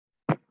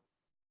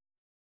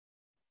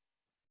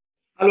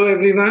Hello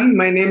everyone,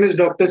 my name is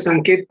Dr.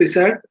 Sanket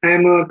Pisat. I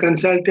am a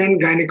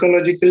consultant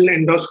gynecological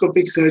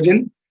endoscopic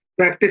surgeon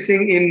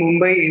practicing in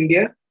Mumbai,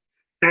 India.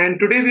 And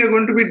today we are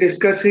going to be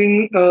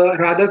discussing a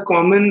rather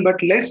common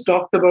but less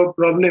talked about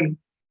problem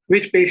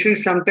which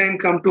patients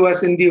sometimes come to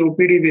us in the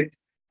OPD with,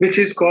 which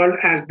is called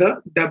as the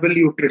double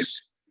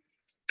uterus.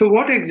 So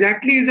what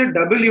exactly is a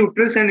double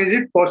uterus, and is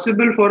it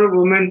possible for a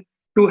woman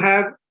to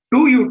have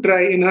two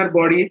uteri in her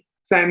body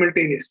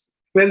simultaneously?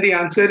 Well, the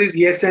answer is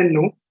yes and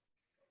no.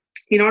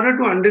 In order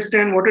to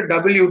understand what a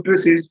double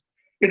uterus is,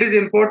 it is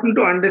important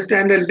to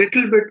understand a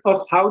little bit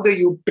of how the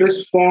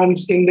uterus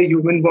forms in the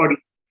human body.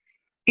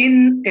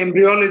 In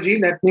embryology,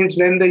 that means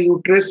when the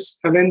uterus,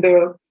 when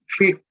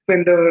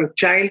the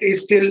child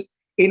is still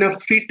in a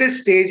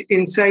fetus stage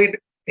inside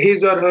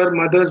his or her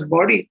mother's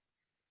body,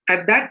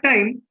 at that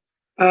time,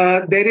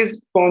 there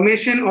is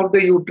formation of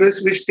the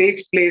uterus which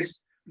takes place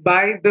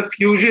by the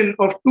fusion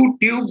of two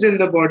tubes in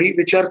the body,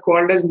 which are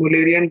called as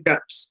Mullerian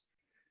ducts.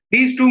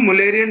 These two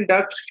Mullerian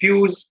ducts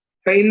fuse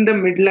in the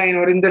midline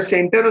or in the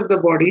center of the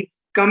body,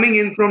 coming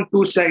in from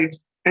two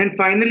sides, and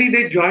finally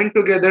they join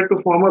together to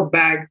form a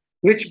bag,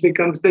 which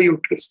becomes the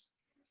uterus.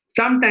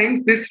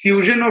 Sometimes this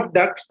fusion of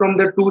ducts from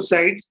the two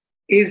sides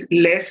is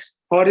less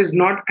or is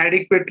not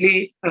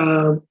adequately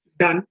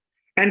done,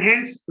 and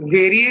hence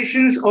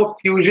variations of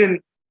fusion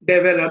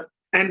develop,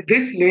 and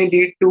this may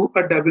lead to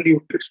a double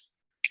uterus.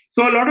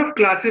 So, a lot of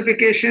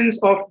classifications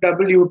of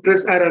double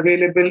uterus are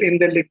available in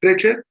the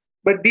literature,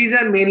 but these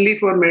are mainly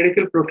for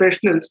medical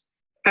professionals.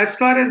 As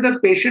far as the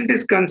patient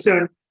is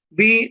concerned,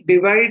 we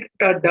divide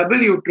a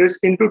double uterus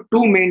into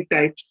two main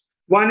types.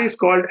 One is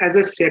called as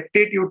a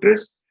septate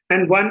uterus,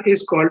 and one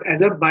is called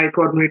as a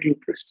bicornuate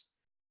uterus.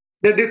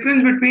 The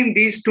difference between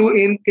these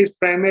two is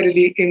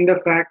primarily in the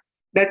fact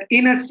that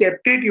in a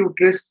septate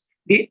uterus,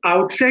 the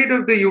outside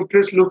of the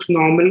uterus looks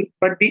normal,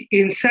 but the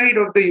inside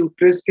of the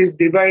uterus is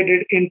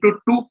divided into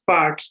two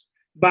parts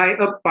by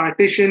a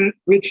partition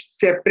which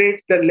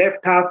separates the left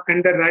half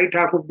and the right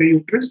half of the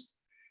uterus.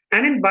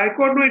 And in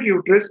bicornuate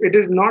uterus, it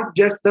is not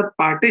just the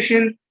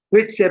partition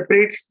which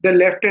separates the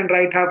left and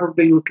right half of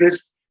the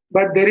uterus,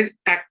 but there is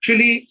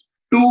actually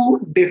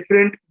two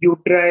different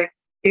uteri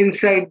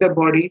inside the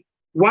body.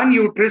 One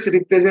uterus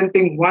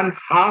representing one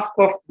half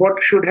of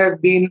what should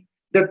have been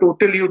the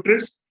total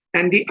uterus,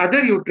 and the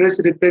other uterus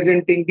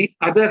representing the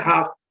other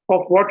half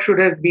of what should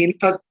have been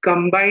a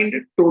combined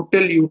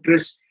total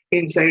uterus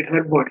inside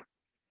her body.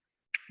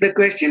 The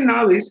question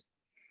now is,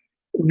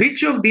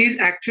 which of these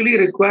actually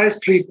requires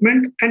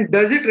treatment, and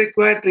does it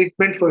require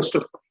treatment first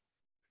of all?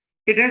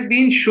 It has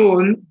been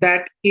shown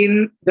that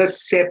in the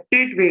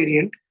septate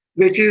variant,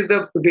 which is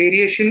the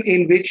variation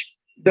in which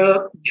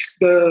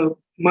the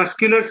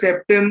muscular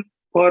septum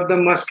or the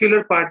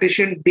muscular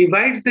partition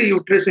divides the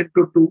uterus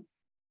into two,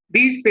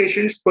 these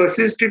patients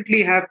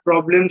persistently have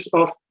problems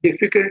of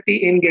difficulty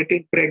in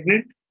getting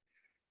pregnant,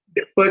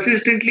 they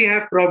persistently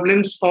have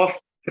problems of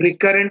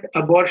recurrent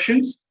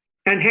abortions,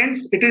 and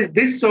hence it is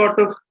this sort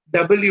of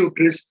double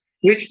uterus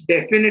which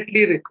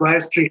definitely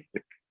requires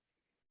treatment.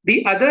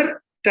 The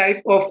other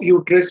type of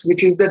uterus,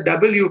 which is the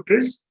double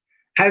uterus,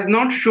 has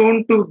not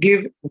shown to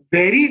give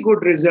very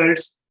good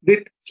results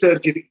with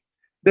surgery.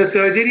 The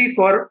surgery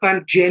for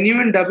a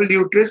genuine double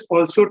uterus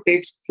also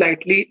takes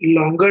slightly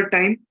longer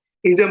time,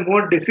 is a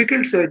more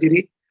difficult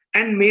surgery,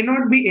 and may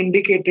not be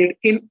indicated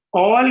in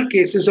all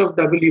cases of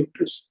double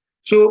uterus.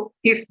 So,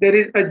 if there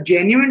is a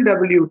genuine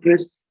double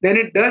uterus, then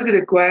it does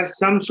require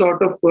some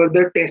sort of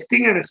further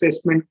testing and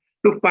assessment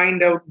to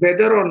find out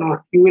whether or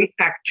not you will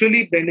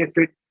actually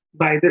benefit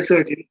by the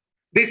surgery.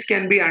 This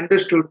can be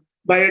understood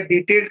by a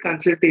detailed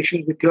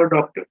consultation with your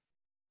doctor.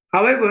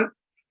 However,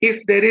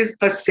 if there is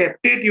a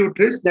septate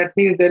uterus, that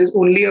means there is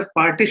only a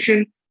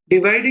partition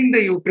dividing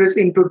the uterus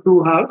into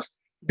two halves,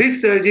 this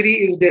surgery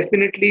is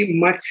definitely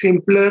much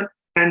simpler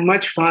and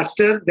much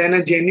faster than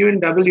a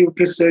genuine double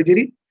uterus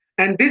surgery.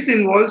 And this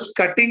involves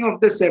cutting of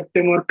the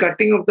septum or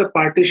cutting of the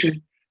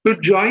partition to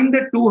join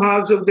the two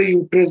halves of the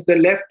uterus, the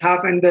left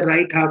half and the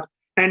right half,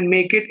 and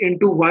make it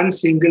into one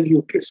single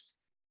uterus.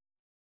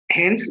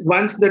 Hence,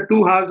 once the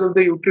two halves of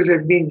the uterus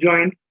have been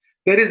joined,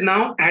 there is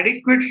now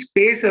adequate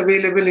space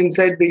available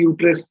inside the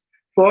uterus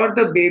for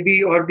the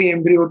baby or the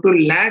embryo to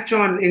latch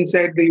on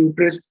inside the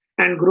uterus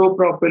and grow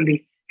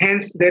properly.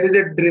 Hence, there is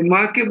a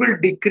remarkable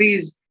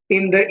decrease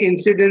in the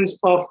incidence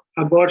of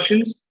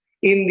abortions,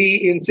 in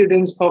the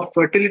incidence of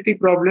fertility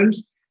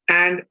problems,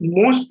 and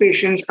most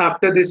patients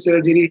after this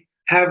surgery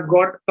have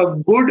got a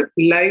good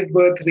live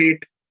birth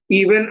rate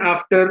even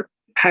after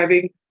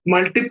having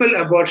multiple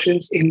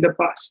abortions in the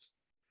past.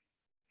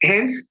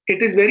 Hence,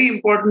 it is very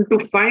important to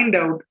find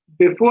out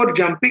before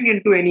jumping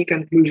into any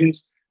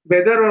conclusions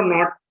whether or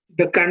not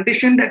the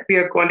condition that we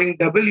are calling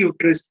double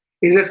uterus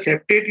is a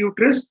septate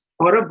uterus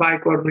or a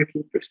bicornuate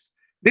uterus.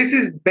 This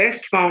is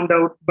best found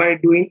out by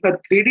doing a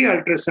 3D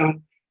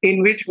ultrasound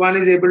in which one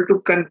is able to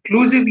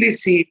conclusively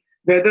see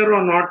whether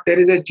or not there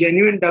is a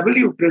genuine double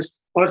uterus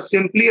or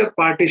simply a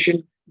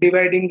partition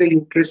dividing the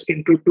uterus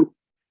into two.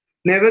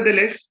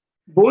 Nevertheless,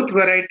 both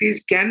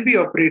varieties can be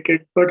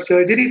operated, but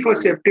surgery for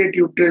septate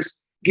uterus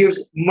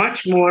gives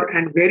much more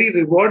and very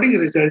rewarding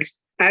results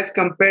as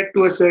compared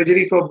to a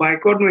surgery for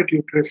bicornuate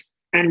uterus.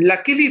 And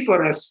luckily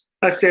for us,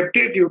 a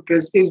septate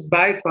uterus is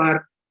by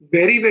far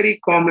very, very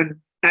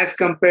common as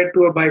compared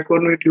to a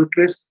bicornuate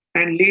uterus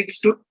and leads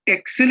to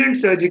excellent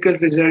surgical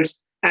results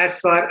as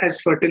far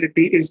as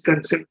fertility is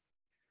concerned.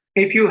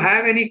 If you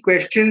have any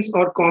questions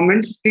or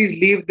comments, please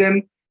leave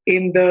them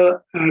in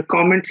the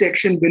comment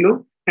section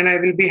below, and I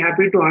will be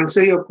happy to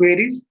answer your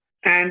queries.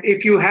 And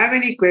if you have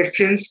any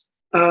questions,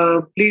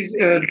 please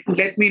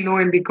let me know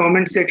in the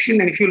comment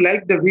section. And if you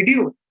like the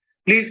video,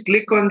 please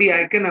click on the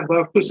icon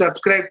above to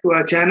subscribe to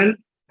our channel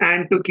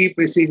and to keep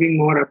receiving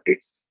more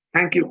updates.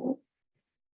 Thank you.